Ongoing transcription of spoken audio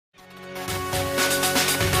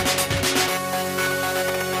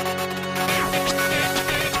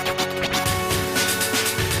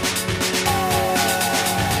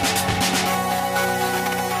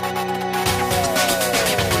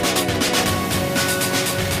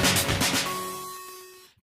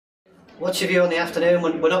What's your view on the afternoon?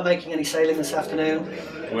 We're not making any sailing this afternoon.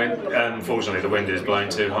 Unfortunately, the wind is blowing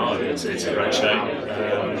too hard. It's a great shame.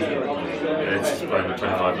 It's blowing at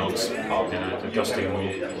 25 knots, gusting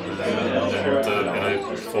and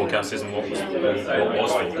the forecast isn't what was.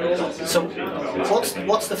 So,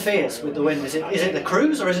 what's the fears with the wind? Is it the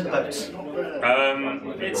crews or is it the boats?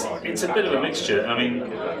 It's a bit of a mixture. I mean,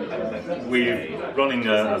 we're running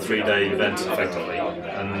a 3-day event effectively,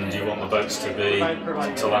 and you want the boats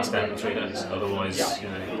to last out in 3 days. Otherwise,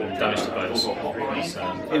 damage to boats.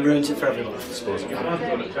 It ruins it for everyone.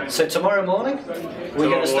 So tomorrow morning, we're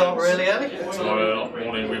going to start really early? Tomorrow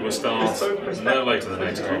morning we will start no later than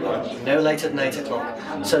 8 o'clock. No later than 8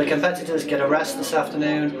 o'clock. So the competitors get a rest this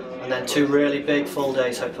afternoon, and then 2 really big full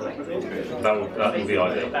days hopefully. That will be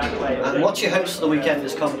ideal. And what's your hopes for the weekend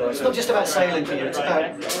as Commodore? It's not just about sailing for you, it's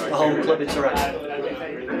about the whole club interaction.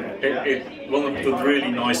 One of the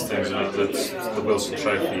really nice things about the Wilson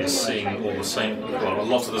Trophy is seeing all the same, a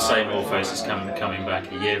lot of the same old faces coming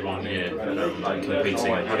back year on year,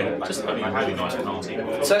 competing, having a really nice party.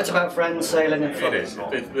 So it's about friends, sailing and fun. It is.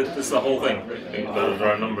 It's the whole thing. There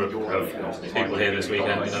are a number of people here this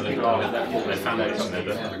weekend, their families,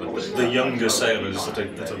 the younger sailors that are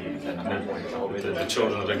the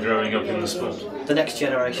children that are growing up in the sport. The next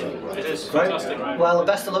generation. It is. Great. Fantastic. Well,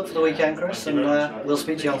 best of luck for the weekend, Chris, and we'll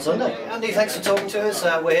speak to you on Sunday. Andy, thanks for talking to us.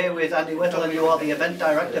 We're here with Andy Whittle, and you are the event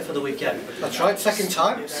director for the weekend. That's right, second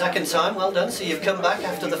time. Second time, well done. So you've come back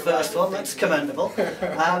after the first one, that's commendable.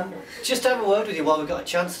 Just to have a word with you while we've got a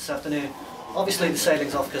chance this afternoon. Obviously the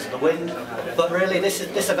sailing's off because of the wind, but really this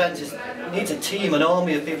event needs a team, an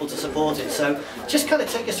army of people to support it. So just kind of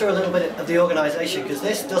take us through a little bit of the organisation, because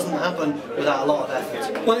this doesn't happen without a lot of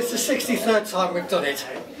effort. Well, it's the 63rd time we've done it.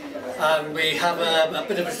 And we have a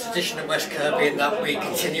bit of a tradition at West Kirby in that we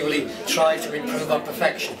continually try to improve on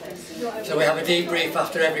perfection. So we have a debrief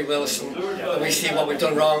after every Wilson, and we see what we've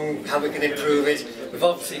done wrong, how we can improve it. We've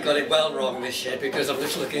obviously got it well wrong this year, because I'm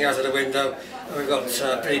just looking out of the window and we've got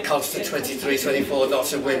pretty constant 23, 24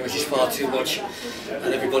 knots of wind, which is far too much,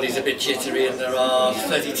 and everybody's a bit jittery, and there are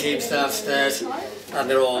 30 teams downstairs and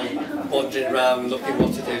they're all wandering around looking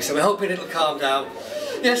what to do. So we're hoping it'll calm down.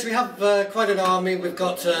 Yes, we have quite an army. We've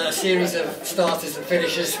got a series of starters and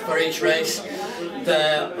finishers for each race.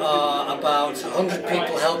 There are about 100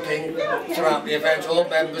 people helping throughout the event, all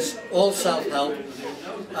members, all self-help.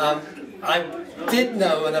 I did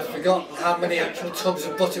know, and I forgot how many actual tubs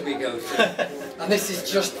of butter we go through. And this is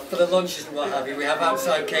just for the lunches and what have you. We have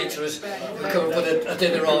outside caterers who come and put a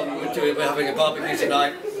dinner on. We're having a barbecue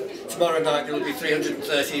tonight. Tomorrow night there will be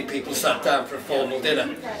 313 people sat down for a formal dinner,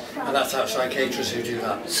 and that's outside caterers who do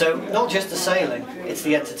that. So not just the sailing, it's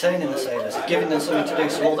the entertaining the sailors, giving them something to do.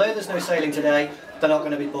 So although there's no sailing today, they're not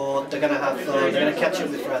going to be bored, they're going to have fun, they're going to catch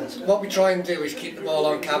up with friends. What we try and do is keep them all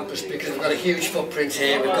on campus, because we've got a huge footprint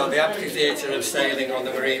here. We've got the amphitheatre of sailing on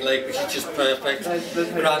the Marine Lake, which is just perfect.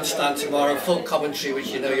 Grandstand tomorrow, full commentary, which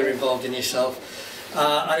you know you're involved in yourself.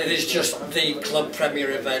 And it is just the club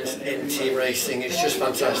premier event in team racing. It's just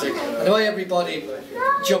fantastic. And the way everybody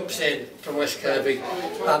jumps in from West Kirby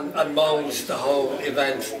and moulds the whole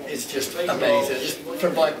event is just amazing. Just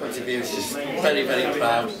from my point of view, it's just very, very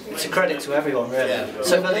proud. It's a credit to everyone, really. Yeah,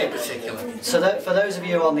 so in particular. So for those of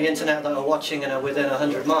you on the internet that are watching and are within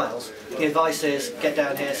 100 miles, the advice is get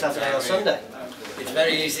down here Saturday or Sunday. It's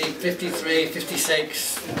very easy, 53,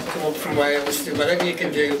 56, come up from Wales, do whatever you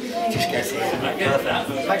can do, just get here.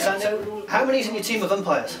 Perfect. Thanks, Andy. How many's in your team of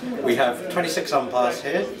umpires? We have 26 umpires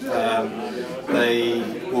here. They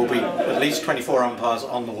will be at least 24 umpires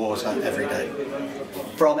on the water every day.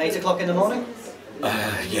 From 8 o'clock in the morning?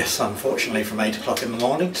 Yes, unfortunately from 8 o'clock in the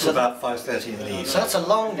morning to about 5:30 in the evening. So that's a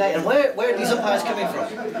long day. And where are these umpires coming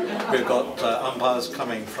from? We've got umpires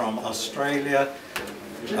coming from Australia,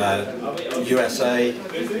 USA,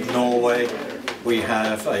 Norway. We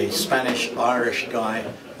have a Spanish-Irish guy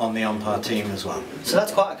on the umpire team as well. So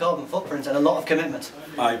that's quite a carbon footprint and a lot of commitment.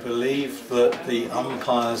 I believe that the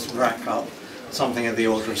umpires rack up something of the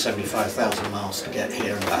order of 75,000 miles to get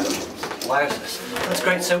here and back. Wowzers. That's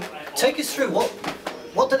great. So take us through,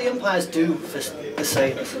 what do the umpires do for the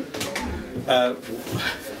sailors?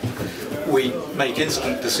 We make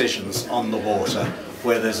instant decisions on the water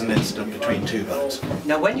where there's an incident between two boats.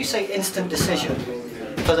 Now when you say instant decision,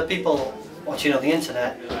 for the people watching on the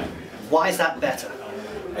internet, why is that better?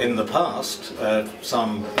 In the past,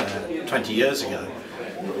 some 20 years ago,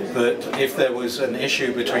 that if there was an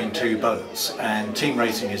issue between two boats, and team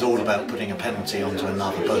racing is all about putting a penalty onto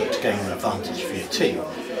another boat to gain an advantage for your team,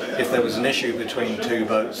 If there was an issue between two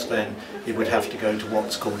boats, then it would have to go to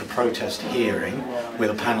what's called a protest hearing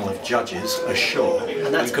with a panel of judges ashore,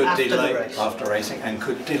 And that's could after delay the race. after racing, and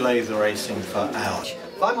could delay the racing for hours.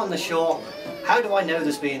 If I'm on the shore, how do I know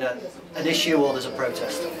there's been an issue or there's a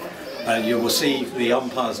protest? You will see the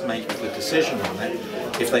umpires make the decision on it.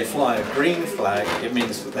 If they fly a green flag, it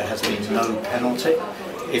means that there has been no penalty.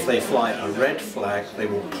 If they fly a red flag, they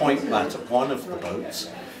will point that at one of the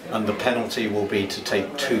boats, and the penalty will be to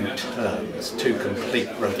take 2 turns, 2 complete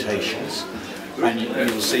rotations. And you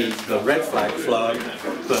will see the red flag flying,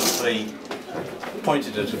 that they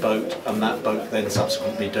pointed at a boat, and that boat then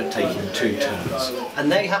subsequently taking 2 turns.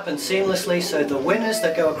 And they happen seamlessly, so the winners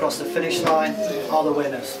that go across the finish line are the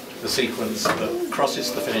winners. The sequence that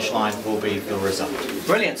crosses the finish line will be the result.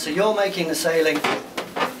 Brilliant, so you're making the sailing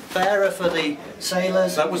fairer for the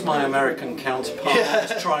sailors. That was my American counterpart. Yeah.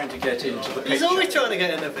 Just trying to get into the picture. He's always trying to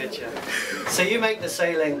get in the picture. So you make the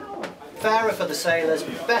sailing fairer for the sailors,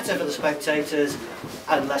 better for the spectators,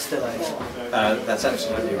 and less delays. That's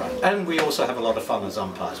absolutely right. And we also have a lot of fun as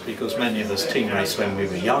umpires, because many of us team raced when we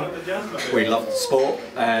were young. We love the sport,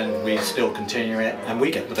 and we still continue it, and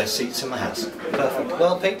we get the best seats in the house. Perfect.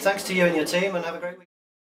 Well, Pete, thanks to you and your team, and have a great week.